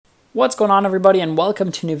What's going on, everybody, and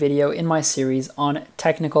welcome to a new video in my series on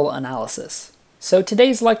technical analysis. So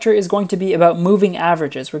today's lecture is going to be about moving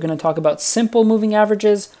averages. We're going to talk about simple moving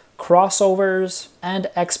averages, crossovers, and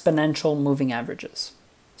exponential moving averages.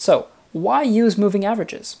 So why use moving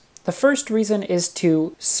averages? The first reason is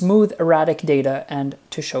to smooth erratic data and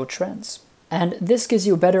to show trends. And this gives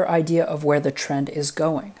you a better idea of where the trend is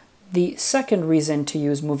going. The second reason to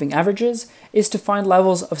use moving averages is to find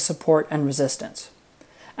levels of support and resistance.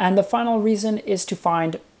 And the final reason is to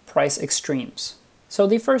find price extremes. So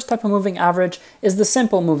the first type of moving average is the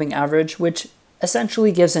simple moving average, which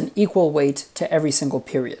essentially gives an equal weight to every single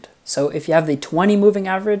period. So if you have the 20 moving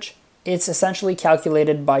average, it's essentially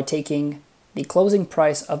calculated by taking the closing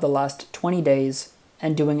price of the last 20 days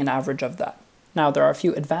and doing an average of that. Now, there are a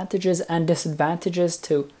few advantages and disadvantages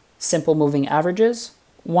to simple moving averages.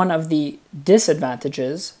 One of the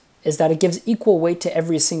disadvantages is that it gives equal weight to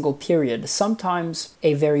every single period. Sometimes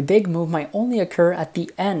a very big move might only occur at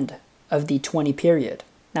the end of the 20 period.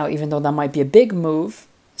 Now, even though that might be a big move,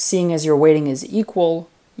 seeing as your weighting is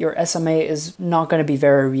equal, your SMA is not going to be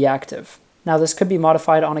very reactive. Now, this could be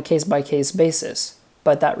modified on a case-by-case basis,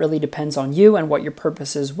 but that really depends on you and what your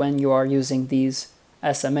purpose is when you are using these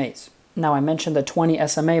SMAs. Now, I mentioned the 20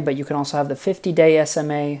 SMA, but you can also have the 50-day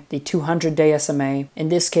SMA, the 200-day SMA. In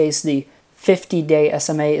this case, the 50-day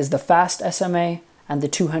SMA is the fast SMA, and the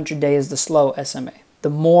 200-day is the slow SMA. The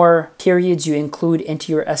more periods you include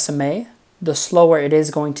into your SMA, the slower it is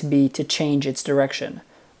going to be to change its direction.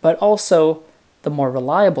 But also, the more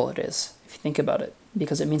reliable it is, if you think about it,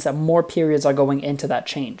 because it means that more periods are going into that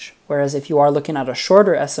change. Whereas if you are looking at a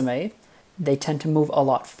shorter SMA, they tend to move a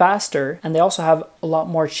lot faster, and they also have a lot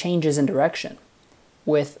more changes in direction.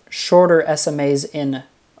 With shorter SMAs in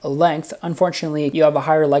length, unfortunately, you have a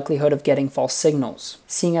higher likelihood of getting false signals,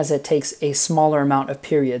 seeing as it takes a smaller amount of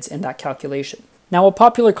periods in that calculation. Now, a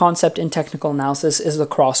popular concept in technical analysis is the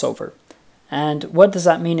crossover. And what does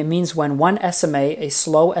that mean? It means when one SMA, a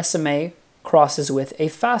slow SMA, crosses with a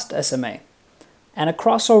fast SMA. And a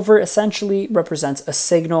crossover essentially represents a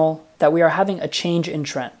signal that we are having a change in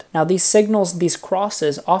trend. Now, these signals, these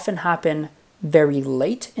crosses, often happen very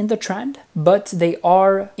late in the trend, but they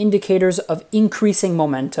are indicators of increasing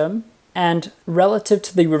momentum, and relative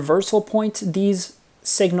to the reversal point, these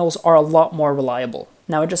signals are a lot more reliable.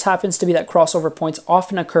 Now, it just happens to be that crossover points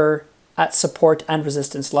often occur at support and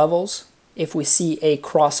resistance levels. If we see a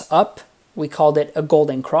cross up, we called it a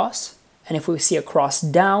golden cross, and if we see a cross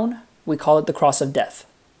down, we call it the cross of death.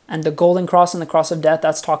 And the golden cross and the cross of death,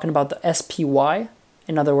 that's talking about the SPY,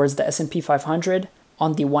 in other words, the S&P 500,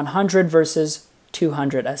 on the 100 versus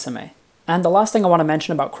 200 SMA. And the last thing I want to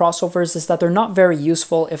mention about crossovers is that they're not very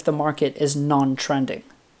useful if the market is non-trending.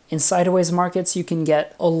 In sideways markets, you can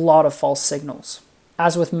get a lot of false signals.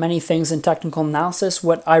 As with many things in technical analysis,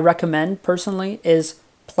 what I recommend personally is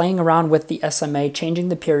playing around with the SMA, changing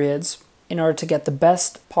the periods in order to get the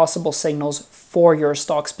best possible signals for your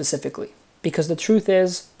stock specifically. Because the truth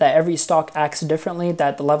is that every stock acts differently,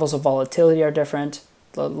 that the levels of volatility are different,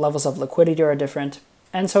 the levels of liquidity are different,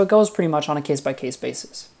 and so it goes pretty much on a case-by-case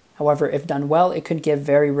basis. However, if done well, it could give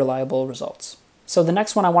very reliable results. So the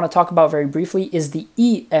next one I want to talk about very briefly is the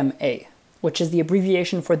EMA, which is the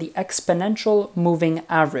abbreviation for the exponential moving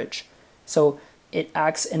average. So it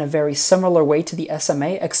acts in a very similar way to the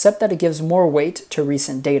SMA, except that it gives more weight to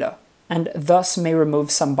recent data, and thus may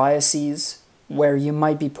remove some biases where you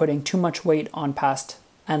might be putting too much weight on past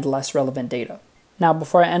and less relevant data. Now,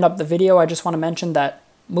 before I end up the video, I just want to mention that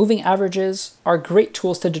moving averages are great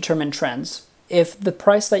tools to determine trends. If the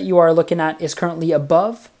price that you are looking at is currently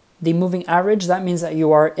above the moving average, that means that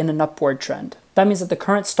you are in an upward trend. That means that the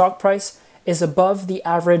current stock price is above the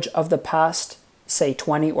average of the past, say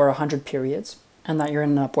 20 or 100 periods, and that you're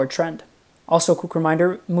in an upward trend. Also, a quick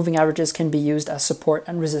reminder, moving averages can be used as support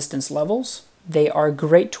and resistance levels. They are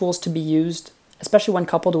great tools to be used, especially when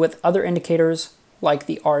coupled with other indicators like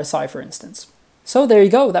the RSI, for instance. So there you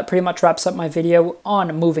go, that pretty much wraps up my video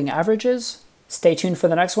on moving averages. Stay tuned for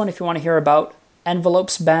the next one if you want to hear about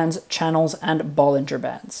envelopes, bands, channels, and Bollinger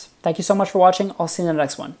Bands. Thank you so much for watching. I'll see you in the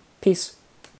next one. Peace.